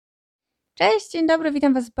Cześć, dzień dobry,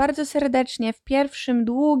 witam Was bardzo serdecznie w pierwszym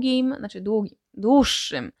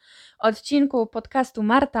dłuższym odcinku podcastu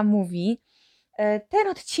Marta Mówi. Ten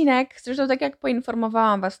odcinek, zresztą tak jak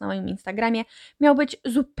poinformowałam Was na moim Instagramie, miał być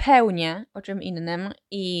zupełnie o czym innym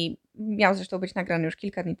i miał zresztą być nagrany już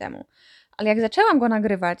kilka dni temu. Ale jak zaczęłam go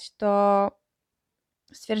nagrywać, to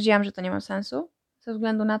stwierdziłam, że to nie ma sensu, ze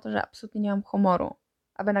względu na to, że absolutnie nie mam humoru,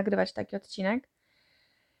 aby nagrywać taki odcinek.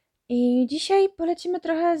 I dzisiaj polecimy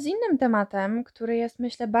trochę z innym tematem, który jest,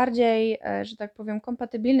 myślę, bardziej, że tak powiem,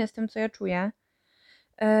 kompatybilny z tym, co ja czuję.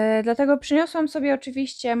 Dlatego przyniosłam sobie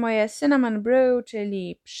oczywiście moje cinnamon brew,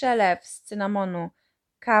 czyli przelew z cynamonu,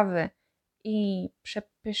 kawy i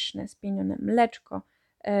przepyszne, spienione mleczko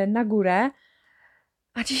na górę.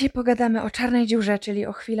 A dzisiaj pogadamy o czarnej dziurze, czyli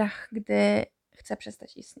o chwilach, gdy chcę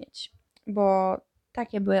przestać istnieć. Bo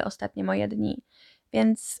takie były ostatnie moje dni.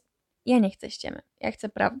 Więc ja nie chcę ściemy, ja chcę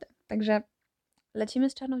prawdę. Także lecimy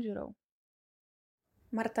z czarną dziurą.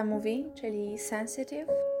 Marta mówi, czyli Sensitive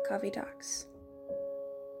Coffee Talks.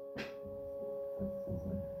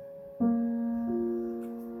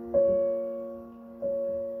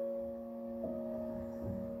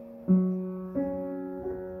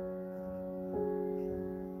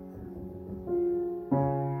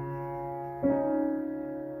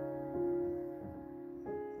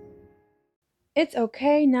 It's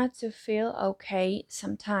okay not to feel okay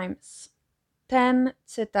sometimes. Ten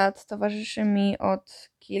cytat towarzyszy mi od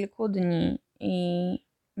kilku dni i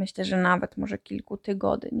myślę, że nawet może kilku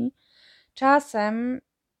tygodni. Czasem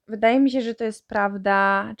wydaje mi się, że to jest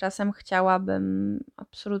prawda, czasem chciałabym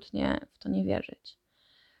absolutnie w to nie wierzyć.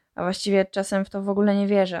 A właściwie czasem w to w ogóle nie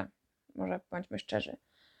wierzę. Może bądźmy szczerzy.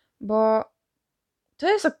 Bo to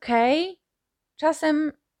jest okej,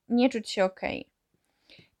 czasem nie czuć się okej.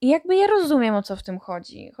 I jakby ja rozumiem, o co w tym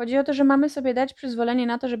chodzi. Chodzi o to, że mamy sobie dać przyzwolenie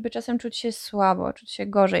na to, żeby czasem czuć się słabo, czuć się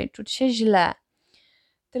gorzej, czuć się źle.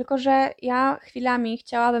 Tylko że ja chwilami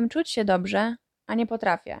chciałabym czuć się dobrze, a nie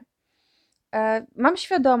potrafię. Mam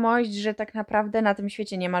świadomość, że tak naprawdę na tym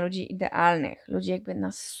świecie nie ma ludzi idealnych. Ludzi jakby na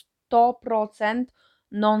 100%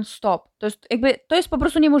 non-stop. To jest po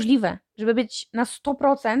prostu niemożliwe, żeby być na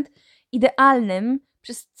 100% idealnym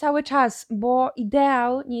przez cały czas, bo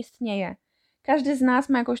ideał nie istnieje. Każdy z nas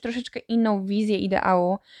ma jakąś troszeczkę inną wizję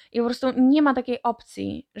ideału i po prostu nie ma takiej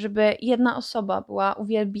opcji, żeby jedna osoba była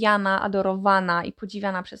uwielbiana, adorowana i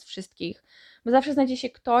podziwiana przez wszystkich, bo zawsze znajdzie się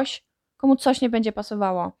ktoś, komu coś nie będzie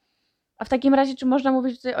pasowało. A w takim razie, czy można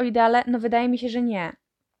mówić tutaj o ideale? No wydaje mi się, że nie.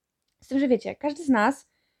 Z tym, że wiecie, każdy z nas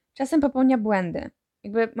czasem popełnia błędy.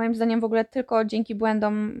 Jakby moim zdaniem w ogóle tylko dzięki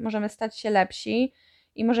błędom możemy stać się lepsi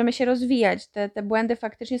i możemy się rozwijać. Te błędy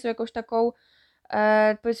faktycznie są jakąś taką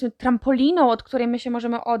powiedzmy trampoliną, od której my się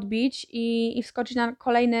możemy odbić i wskoczyć na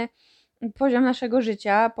kolejny poziom naszego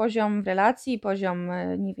życia, poziom w relacji, poziom,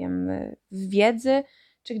 nie wiem, w wiedzy,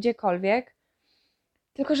 czy gdziekolwiek.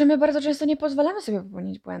 Tylko że my bardzo często nie pozwalamy sobie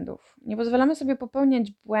popełnić błędów. Nie pozwalamy sobie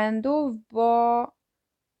popełniać błędów, bo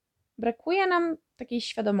brakuje nam takiej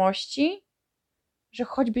świadomości, że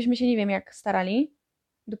choćbyśmy się nie wiem jak starali,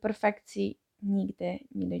 do perfekcji nigdy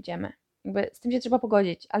nie dojdziemy. Jakby z tym się trzeba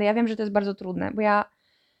pogodzić, ale ja wiem, że to jest bardzo trudne, bo ja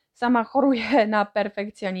sama choruję na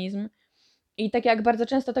perfekcjonizm i tak jak bardzo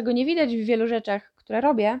często tego nie widać w wielu rzeczach, które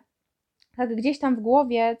robię, tak gdzieś tam w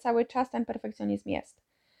głowie cały czas ten perfekcjonizm jest.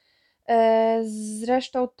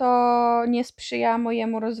 Zresztą to nie sprzyja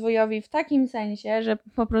mojemu rozwojowi w takim sensie, że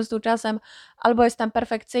po prostu czasem albo jestem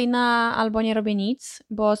perfekcyjna, albo nie robię nic,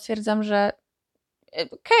 bo stwierdzam, że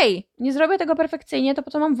okej, nie zrobię tego perfekcyjnie, to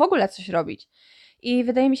po co mam w ogóle coś robić? I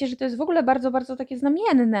wydaje mi się, że to jest w ogóle bardzo, bardzo takie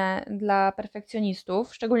znamienne dla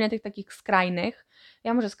perfekcjonistów, szczególnie tych takich skrajnych.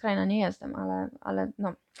 Ja może skrajna nie jestem, ale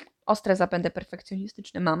no, ostre zapędy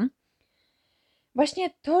perfekcjonistyczne mam. Właśnie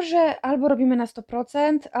to, że albo robimy na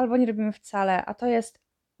 100%, albo nie robimy wcale, a to jest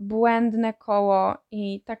błędne koło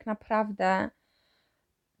i tak naprawdę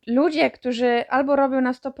ludzie, którzy albo robią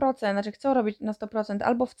na 100%, znaczy chcą robić na 100%,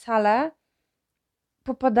 albo wcale,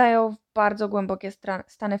 popadają w bardzo głębokie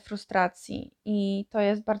stany frustracji i to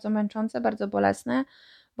jest bardzo męczące, bardzo bolesne,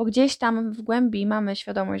 bo gdzieś tam w głębi mamy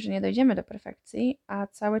świadomość, że nie dojdziemy do perfekcji, a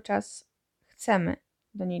cały czas chcemy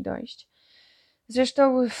do niej dojść.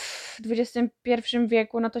 Zresztą w XXI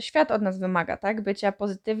wieku no to świat od nas wymaga, tak? Bycia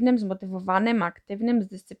pozytywnym, zmotywowanym, aktywnym,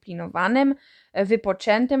 zdyscyplinowanym,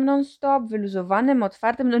 wypoczętym non-stop, wyluzowanym,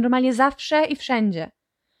 otwartym, normalnie zawsze i wszędzie.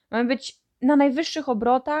 Mamy być na najwyższych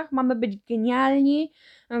obrotach, mamy być genialni,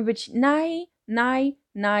 mamy być naj.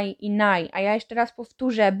 A ja jeszcze raz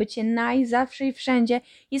powtórzę, bycie zawsze i wszędzie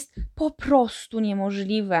jest po prostu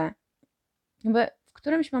niemożliwe. Jakby w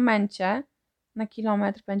którymś momencie na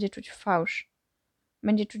kilometr będzie czuć fałsz.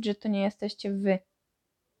 Będzie czuć, że to nie jesteście wy.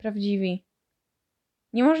 prawdziwi.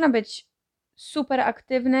 Nie można być super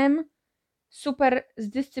aktywnym, super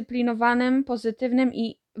zdyscyplinowanym, pozytywnym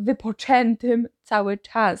i wypoczętym cały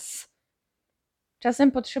czas.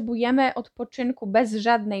 Czasem potrzebujemy odpoczynku bez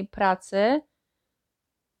żadnej pracy,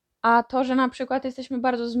 a to, że na przykład jesteśmy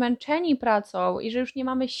bardzo zmęczeni pracą i że już nie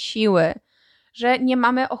mamy siły, że nie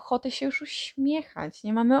mamy ochoty się już uśmiechać,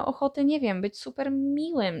 nie mamy ochoty, nie wiem, być super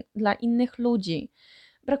miłym dla innych ludzi.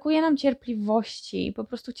 Brakuje nam cierpliwości i po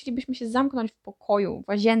prostu chcielibyśmy się zamknąć w pokoju, w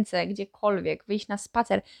łazience, gdziekolwiek, wyjść na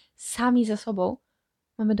spacer sami ze sobą.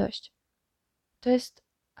 Mamy dość. To jest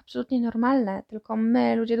absolutnie normalne, tylko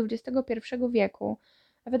my, ludzie XXI wieku,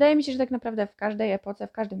 a wydaje mi się, że tak naprawdę w każdej epoce,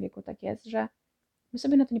 w każdym wieku tak jest, że my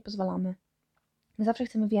sobie na to nie pozwalamy. My zawsze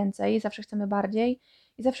chcemy więcej, zawsze chcemy bardziej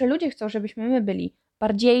i zawsze ludzie chcą, żebyśmy my byli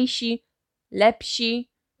bardziejsi, lepsi,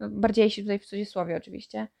 no bardziejsi tutaj w cudzysłowie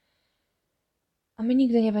oczywiście, a my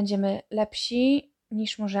nigdy nie będziemy lepsi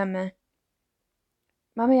niż możemy.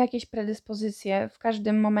 Mamy jakieś predyspozycje w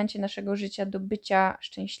każdym momencie naszego życia do bycia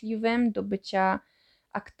szczęśliwym, do bycia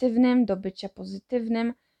aktywnym, do bycia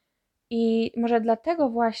pozytywnym i może dlatego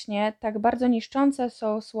właśnie tak bardzo niszczące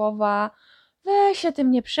są słowa weź się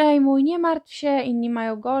tym nie przejmuj, nie martw się, inni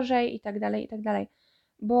mają gorzej i tak dalej,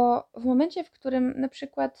 bo w momencie, w którym na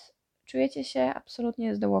przykład czujecie się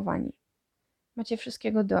absolutnie zdołowani, macie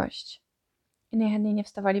wszystkiego dość i najchętniej nie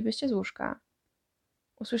wstawalibyście z łóżka,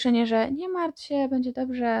 usłyszenie, że nie martw się, będzie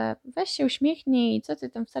dobrze, weź się uśmiechnij, co ty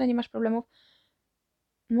tam, wcale nie masz problemów,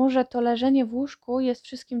 może to leżenie w łóżku jest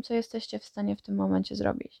wszystkim, co jesteście w stanie w tym momencie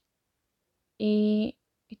zrobić. I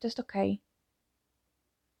to jest okej.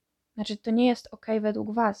 Znaczy, to nie jest okej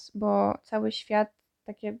według was, bo cały świat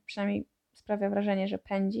takie przynajmniej sprawia wrażenie, że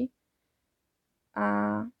pędzi,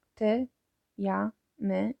 a ty, ja,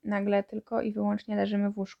 my nagle tylko i wyłącznie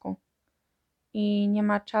leżymy w łóżku. I nie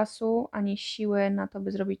ma czasu ani siły na to,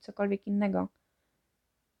 by zrobić cokolwiek innego.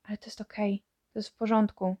 Ale to jest okej, to jest w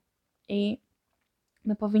porządku. I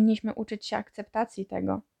my powinniśmy uczyć się akceptacji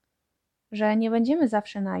tego, że nie będziemy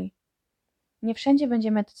zawsze nie wszędzie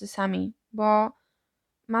będziemy tacy sami, bo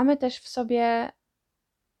mamy też w sobie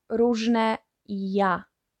różne ja.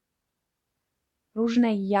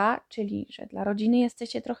 Różne ja, czyli że dla rodziny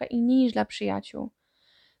jesteście trochę inni niż dla przyjaciół.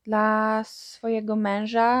 Dla swojego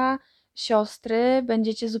męża, siostry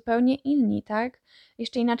będziecie zupełnie inni, tak?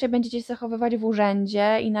 Jeszcze inaczej będziecie się zachowywać w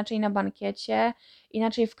urzędzie, inaczej na bankiecie,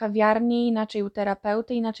 inaczej w kawiarni, inaczej u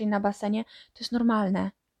terapeuty, inaczej na basenie. To jest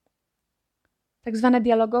normalne. Tak zwane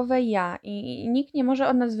dialogowe ja i nikt nie może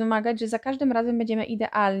od nas wymagać, że za każdym razem będziemy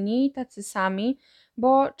idealni, tacy sami,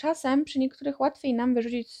 bo czasem przy niektórych łatwiej nam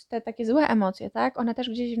wyrzucić te takie złe emocje, tak? One też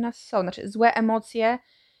gdzieś w nas są, znaczy złe emocje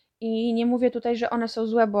i nie mówię tutaj, że one są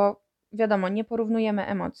złe, bo wiadomo, nie porównujemy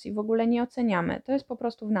emocji, w ogóle nie oceniamy, to jest po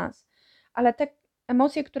prostu w nas. Ale te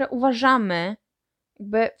emocje, które uważamy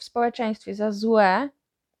jakby w społeczeństwie za złe,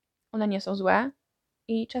 one nie są złe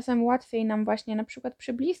i czasem łatwiej nam właśnie na przykład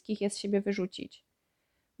przy bliskich jest siebie wyrzucić.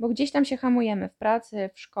 Bo gdzieś tam się hamujemy w pracy,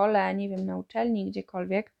 w szkole, nie wiem, na uczelni,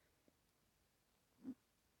 gdziekolwiek.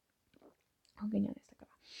 O, genialna jest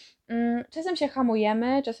taka. Czasem się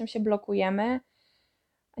hamujemy, czasem się blokujemy.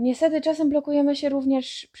 A niestety czasem blokujemy się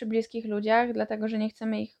również przy bliskich ludziach, dlatego że nie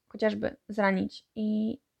chcemy ich chociażby zranić.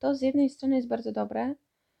 I to z jednej strony jest bardzo dobre,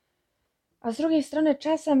 a z drugiej strony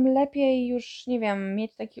czasem lepiej już, nie wiem,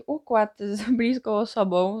 mieć taki układ z bliską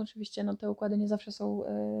osobą. Oczywiście no, te układy nie zawsze są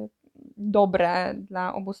dobre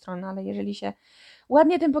dla obu stron, ale jeżeli się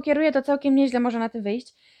ładnie tym pokieruje, to całkiem nieźle może na tym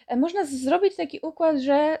wyjść. Można zrobić taki układ,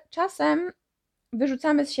 że czasem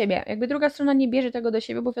wyrzucamy z siebie. Jakby druga strona nie bierze tego do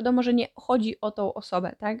siebie, bo wiadomo, że nie chodzi o tą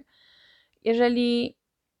osobę, tak? Jeżeli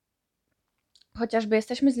chociażby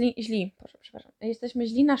jesteśmy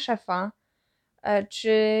źli na szefa,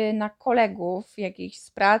 czy na kolegów jakichś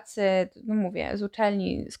z pracy, no mówię, z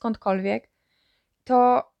uczelni, skądkolwiek,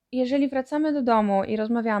 to jeżeli wracamy do domu i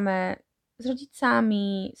rozmawiamy z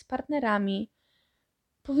rodzicami, z partnerami,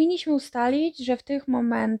 powinniśmy ustalić, że w tych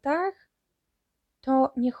momentach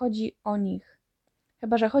to nie chodzi o nich.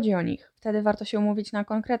 Chyba że chodzi o nich. Wtedy warto się umówić na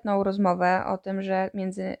konkretną rozmowę o tym, że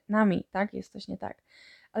między nami, tak, jest coś nie tak.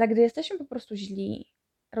 Ale gdy jesteśmy po prostu źli,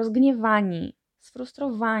 rozgniewani,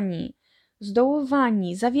 sfrustrowani,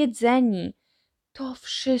 zdołowani, zawiedzeni, to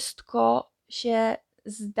wszystko się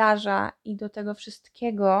zdarza i do tego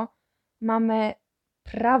wszystkiego mamy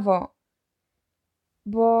prawo,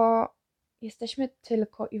 bo jesteśmy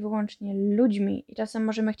tylko i wyłącznie ludźmi i czasem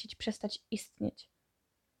możemy chcieć przestać istnieć.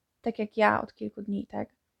 Tak jak ja od kilku dni, tak?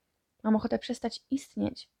 Mam ochotę przestać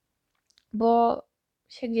istnieć, bo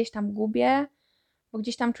się gdzieś tam gubię, bo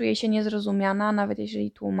gdzieś tam czuję się niezrozumiana, nawet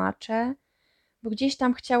jeżeli tłumaczę, Bo gdzieś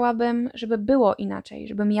tam chciałabym, żeby było inaczej,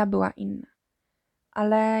 żebym ja była inna.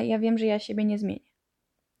 Ale ja wiem, że ja siebie nie zmienię.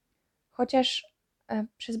 Chociaż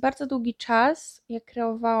przez bardzo długi czas ja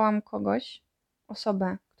kreowałam kogoś,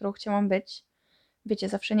 osobę, którą chciałam być. Wiecie,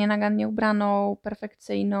 zawsze nienagannie ubraną,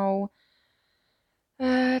 perfekcyjną.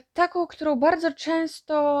 Taką, którą bardzo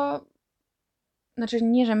często, znaczy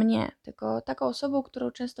nie, że mnie, tylko taką osobą,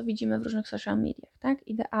 którą często widzimy w różnych social mediach, tak?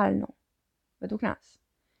 Idealną, według nas.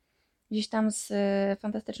 Gdzieś tam z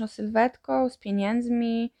fantastyczną sylwetką, z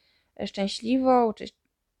pieniędzmi, szczęśliwą, czy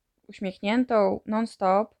uśmiechniętą,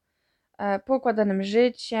 non-stop, poukładanym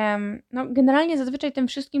życiem, no generalnie zazwyczaj tym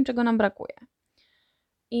wszystkim, czego nam brakuje.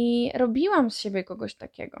 I robiłam z siebie kogoś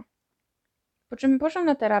takiego. Po czym poszłam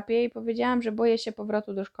na terapię i powiedziałam, że boję się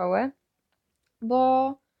powrotu do szkoły,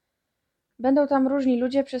 bo będą tam różni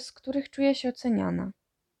ludzie, przez których czuję się oceniana.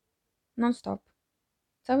 Non-stop.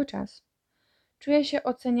 Cały czas. Czuję się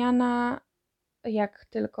oceniana, jak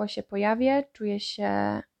tylko się pojawię, czuję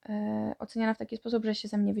się oceniana w taki sposób, że się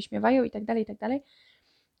ze mnie wyśmiewają i tak dalej, i tak dalej.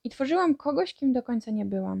 I tworzyłam kogoś, kim do końca nie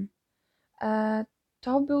byłam.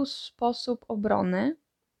 To był sposób obrony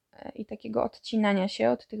i takiego odcinania się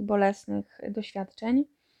od tych bolesnych doświadczeń,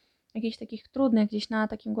 jakichś takich trudnych, gdzieś na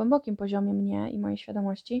takim głębokim poziomie mnie i mojej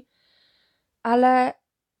świadomości. Ale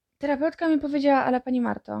terapeutka mi powiedziała, ale pani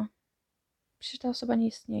Marto, przecież ta osoba nie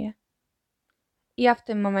istnieje. I ja w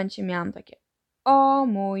tym momencie miałam takie, o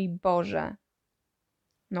mój Boże,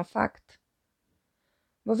 no fakt.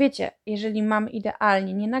 Bo wiecie, jeżeli mam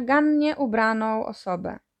idealnie, nienagannie ubraną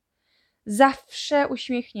osobę, zawsze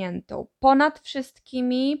uśmiechniętą, ponad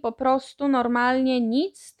wszystkimi, po prostu normalnie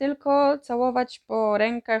nic, tylko całować po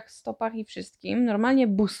rękach, stopach i wszystkim, normalnie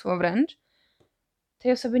bóstwo wręcz,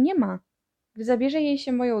 tej osoby nie ma. Gdy zabierze jej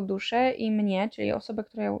się moją duszę i mnie, czyli osobę,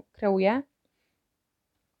 którą ją kreuję,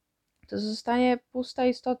 to zostaje pusta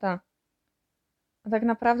istota. A tak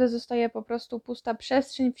naprawdę zostaje po prostu pusta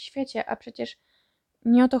przestrzeń w świecie, a przecież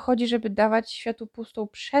nie o to chodzi, żeby dawać światu pustą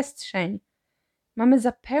przestrzeń. Mamy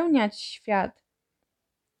zapełniać świat.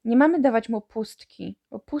 Nie mamy dawać mu pustki,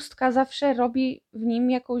 bo pustka zawsze robi w nim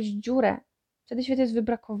jakąś dziurę. Wtedy świat jest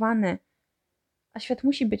wybrakowany, a świat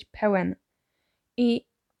musi być pełen. I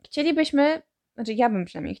chcielibyśmy, znaczy ja bym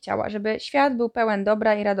przynajmniej chciała, żeby świat był pełen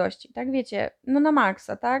dobra i radości, tak wiecie, no na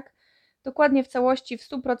maksa, tak? Dokładnie w całości, w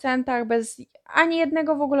 100%, bez ani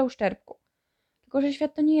jednego w ogóle uszczerbku. Tylko, że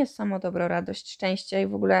świat to nie jest samo dobro, radość, szczęście i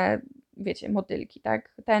w ogóle, wiecie, motylki,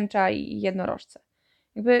 tak? Tęcza i jednorożce.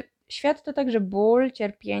 Jakby świat to także ból,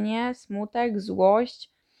 cierpienie, smutek,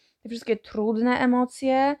 złość, te wszystkie trudne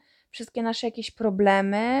emocje, wszystkie nasze jakieś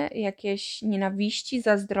problemy, jakieś nienawiści,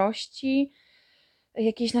 zazdrości,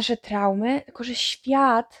 jakieś nasze traumy. Tylko, że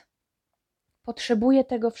świat potrzebuje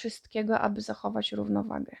tego wszystkiego, aby zachować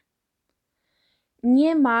równowagę.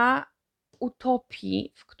 Nie ma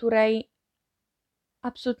utopii, w której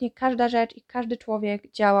absolutnie każda rzecz i każdy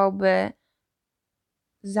człowiek działałby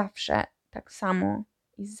zawsze tak samo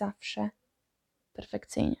i zawsze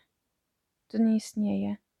perfekcyjnie. To nie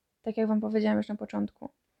istnieje. Tak jak wam powiedziałam już na początku.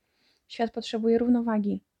 Świat potrzebuje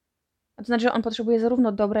równowagi. A to znaczy, że on potrzebuje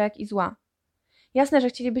zarówno dobra, jak i zła. Jasne, że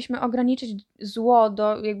chcielibyśmy ograniczyć zło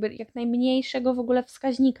do jakby jak najmniejszego w ogóle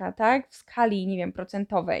wskaźnika, tak? W skali, nie wiem,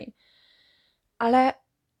 procentowej. Ale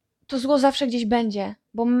to zło zawsze gdzieś będzie,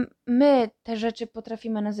 bo my te rzeczy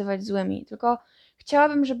potrafimy nazywać złymi. Tylko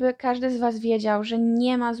chciałabym, żeby każdy z was wiedział, że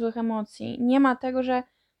nie ma złych emocji. Nie ma tego, że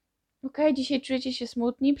okej, dzisiaj czujecie się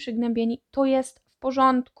smutni, przygnębieni. To jest w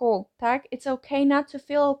porządku, tak? It's okay not to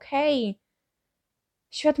feel okay.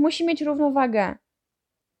 Świat musi mieć równowagę.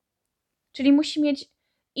 Czyli musi mieć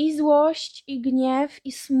i złość, i gniew,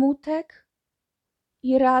 i smutek,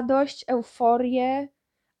 i radość, euforię,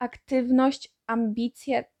 aktywność,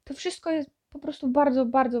 ambicje. To wszystko jest po prostu bardzo,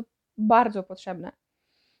 bardzo, bardzo potrzebne.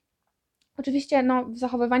 Oczywiście no, w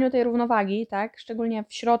zachowywaniu tej równowagi, tak, szczególnie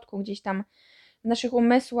w środku, gdzieś tam w naszych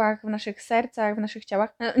umysłach, w naszych sercach, w naszych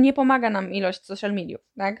ciałach, nie pomaga nam ilość social mediów,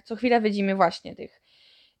 tak? Co chwilę widzimy właśnie tych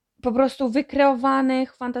po prostu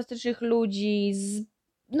wykreowanych, fantastycznych ludzi z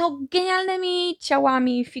genialnymi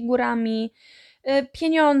ciałami, figurami,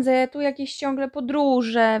 pieniądze, tu jakieś ciągle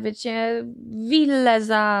podróże, wiecie, wille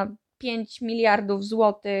za 5 miliardów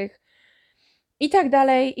złotych i tak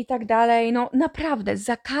dalej, i tak dalej. No naprawdę,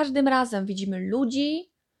 za każdym razem widzimy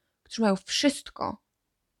ludzi, którzy mają wszystko,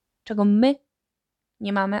 czego my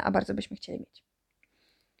nie mamy, a bardzo byśmy chcieli mieć.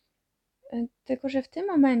 Tylko, że w tym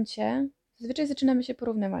momencie zazwyczaj zaczynamy się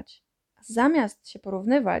porównywać. A zamiast się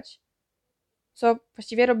porównywać, co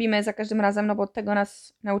właściwie robimy za każdym razem, no bo tego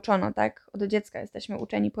nas nauczono, tak? Od dziecka jesteśmy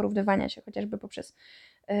uczeni porównywania się, chociażby poprzez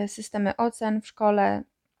systemy ocen w szkole,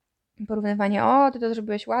 porównywanie, o, ty to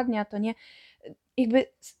zrobiłeś ładnie, a to nie. jakby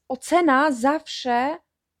ocena zawsze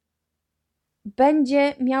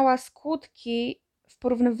będzie miała skutki w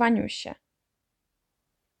porównywaniu się.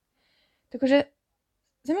 Tylko że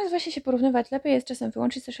zamiast właśnie się porównywać, lepiej jest czasem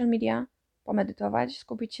wyłączyć social media, pomedytować,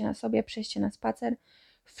 skupić się na sobie, przejść się na spacer,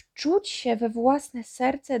 wczuć się we własne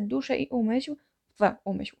serce, duszę i umysł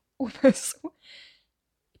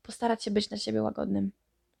i postarać się być dla siebie łagodnym.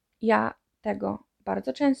 Ja tego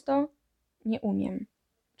bardzo często nie umiem.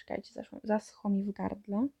 Czekajcie, zaschło mi w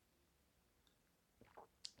gardle.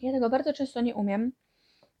 Ja tego bardzo często nie umiem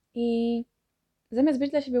i zamiast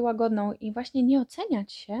być dla siebie łagodną i właśnie nie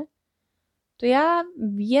oceniać się, to ja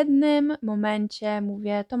w jednym momencie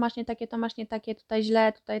mówię, to masz nie takie, tutaj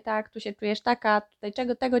źle, tutaj tak, tu się czujesz taka, tutaj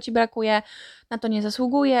tego ci brakuje, na to nie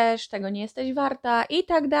zasługujesz, tego nie jesteś warta i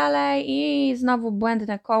tak dalej i znowu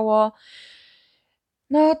błędne koło.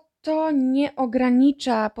 No to nie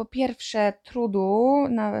ogranicza po pierwsze trudu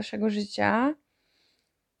na waszego życia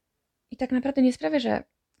i tak naprawdę nie sprawia, że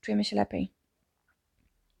czujemy się lepiej.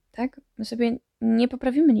 Tak? My sobie nie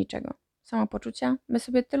poprawimy niczego. Samopoczucia, my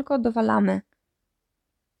sobie tylko dowalamy.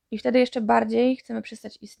 I wtedy jeszcze bardziej chcemy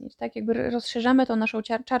przestać istnieć, tak? Jakby rozszerzamy tą naszą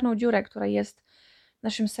czarną dziurę, która jest w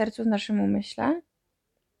naszym sercu, w naszym umyśle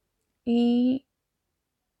i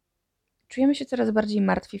czujemy się coraz bardziej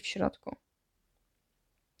martwi w środku.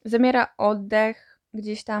 Zamiera oddech,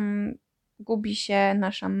 gdzieś tam gubi się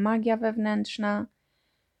nasza magia wewnętrzna,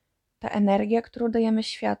 ta energia, którą dajemy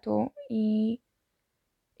światu i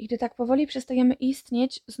gdy tak powoli przestajemy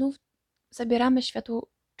istnieć, znów zabieramy światu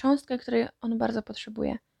cząstkę, której on bardzo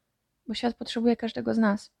potrzebuje. Bo świat potrzebuje każdego z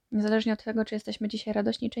nas, niezależnie od tego, czy jesteśmy dzisiaj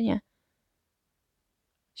radośni, czy nie.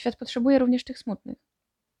 Świat potrzebuje również tych smutnych,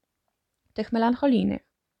 tych melancholijnych,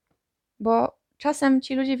 bo czasem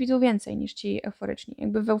ci ludzie widzą więcej niż ci euforyczni.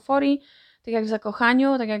 Jakby w euforii, tak jak w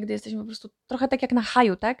zakochaniu, tak jak gdy jesteśmy po prostu trochę tak jak na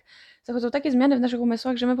haju, tak? Zachodzą takie zmiany w naszych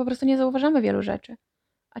umysłach, że my po prostu nie zauważamy wielu rzeczy.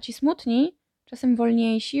 A ci smutni, czasem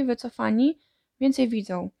wolniejsi, wycofani, więcej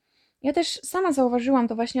widzą. Ja też sama zauważyłam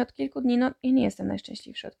to właśnie od kilku dni, no ja nie jestem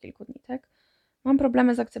najszczęśliwsza od kilku dni, tak? Mam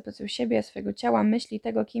problemy z akceptacją siebie, swojego ciała, myśli,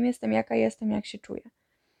 tego, kim jestem, jaka jestem, jak się czuję.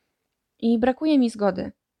 I brakuje mi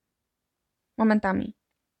zgody. Momentami.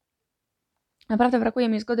 Naprawdę brakuje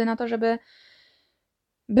mi zgody na to, żeby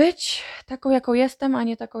być taką, jaką jestem, a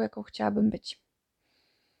nie taką, jaką chciałabym być.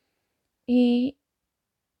 I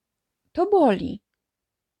to boli.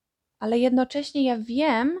 Ale jednocześnie ja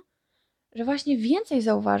wiem, że właśnie więcej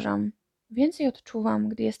zauważam, więcej odczuwam,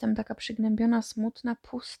 gdy jestem taka przygnębiona, smutna,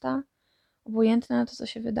 pusta, obojętna na to, co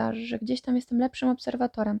się wydarzy, że gdzieś tam jestem lepszym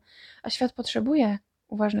obserwatorem, a świat potrzebuje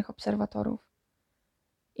uważnych obserwatorów.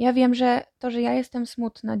 Ja wiem, że to, że ja jestem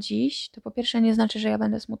smutna dziś, to po pierwsze nie znaczy, że ja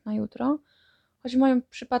będę smutna jutro, choć w moim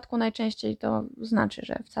przypadku najczęściej to znaczy,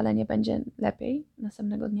 że wcale nie będzie lepiej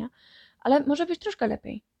następnego dnia, ale może być troszkę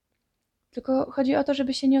lepiej. Tylko chodzi o to,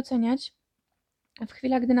 żeby się nie oceniać, a w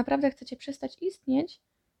chwilach, gdy naprawdę chcecie przestać istnieć,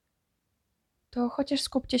 to chociaż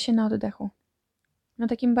skupcie się na oddechu. Na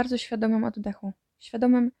takim bardzo świadomym oddechu.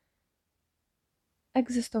 Świadomym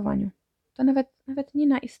egzystowaniu. To nawet nie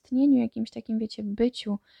na istnieniu jakimś takim, wiecie,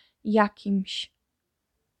 byciu jakimś.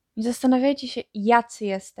 Nie zastanawiajcie się, jacy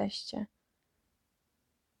jesteście.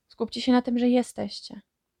 Skupcie się na tym, że jesteście.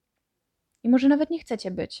 I może nawet nie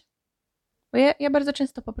chcecie być. Bo ja bardzo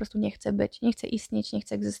często po prostu nie chcę być, nie chcę istnieć, nie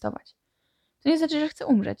chcę egzystować. To nie znaczy, że chcę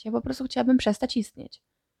umrzeć. Ja po prostu chciałabym przestać istnieć.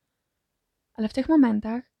 Ale w tych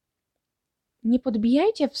momentach nie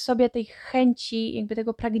podbijajcie w sobie tej chęci, jakby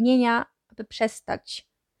tego pragnienia, aby przestać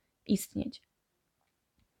istnieć.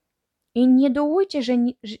 I nie dołujcie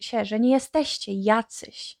że nie jesteście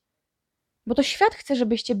jacyś. Bo to świat chce,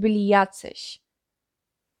 żebyście byli jacyś.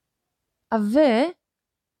 A wy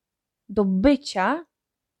do bycia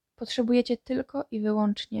potrzebujecie tylko i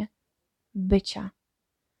wyłącznie bycia.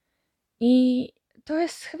 I to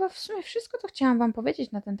jest chyba w sumie wszystko, co chciałam wam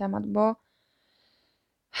powiedzieć na ten temat, bo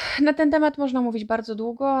na ten temat można mówić bardzo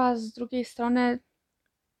długo, a z drugiej strony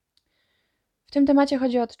w tym temacie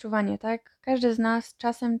chodzi o odczuwanie, tak? Każdy z nas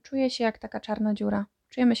czasem czuje się jak taka czarna dziura.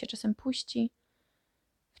 Czujemy się czasem puści,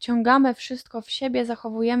 wciągamy wszystko w siebie,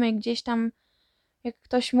 zachowujemy i gdzieś tam, jak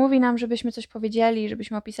ktoś mówi nam, żebyśmy coś powiedzieli,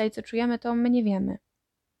 żebyśmy opisali, co czujemy, to my nie wiemy.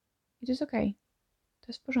 I to jest okej. To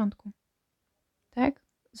jest w porządku. Tak?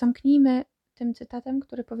 Zamknijmy tym cytatem,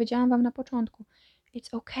 który powiedziałam wam na początku.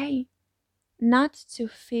 It's okay not to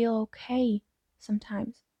feel okay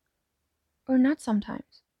sometimes. Or not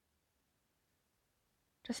sometimes.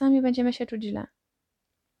 Czasami będziemy się czuć źle.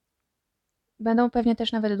 Będą pewnie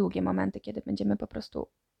też nawet długie momenty, kiedy będziemy po prostu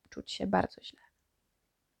czuć się bardzo źle.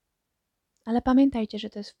 Ale pamiętajcie, że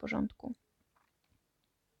to jest w porządku.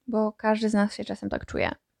 Bo każdy z nas się czasem tak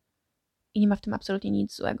czuje. i nie ma w tym absolutnie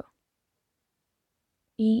nic złego.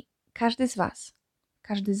 I każdy z was,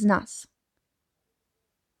 każdy z nas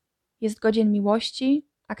jest godzien miłości,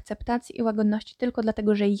 akceptacji i łagodności tylko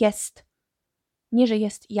dlatego, że jest. Nie, że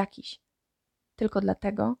jest jakiś, tylko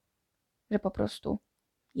dlatego, że po prostu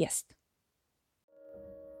jest.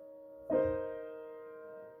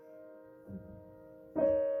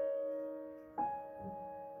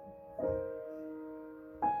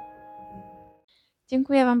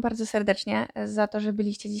 Dziękuję wam bardzo serdecznie za to, że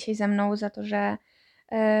byliście dzisiaj ze mną, za to, że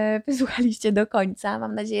wysłuchaliście do końca.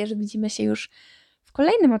 Mam nadzieję, że widzimy się już w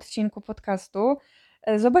kolejnym odcinku podcastu.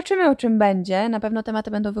 Zobaczymy, o czym będzie. Na pewno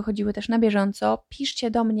tematy będą wychodziły też na bieżąco.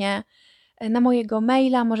 Piszcie do mnie na mojego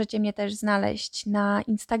maila, możecie mnie też znaleźć na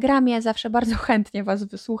Instagramie, zawsze bardzo chętnie was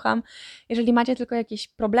wysłucham. Jeżeli macie tylko jakieś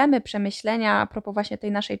problemy, przemyślenia a propos właśnie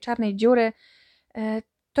tej naszej czarnej dziury,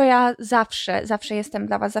 to ja zawsze jestem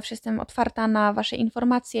dla was, zawsze jestem otwarta na wasze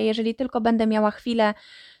informacje. Jeżeli tylko będę miała chwilę,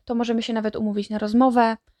 to możemy się nawet umówić na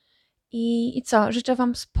rozmowę. I co? Życzę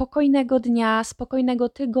wam spokojnego dnia, spokojnego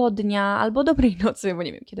tygodnia albo dobrej nocy, bo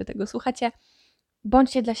nie wiem, kiedy tego słuchacie.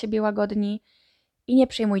 Bądźcie dla siebie łagodni i nie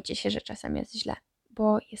przejmujcie się, że czasem jest źle,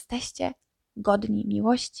 bo jesteście godni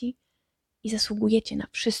miłości i zasługujecie na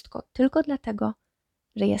wszystko tylko dlatego,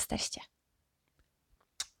 że jesteście.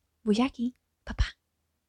 Buziaki, pa pa.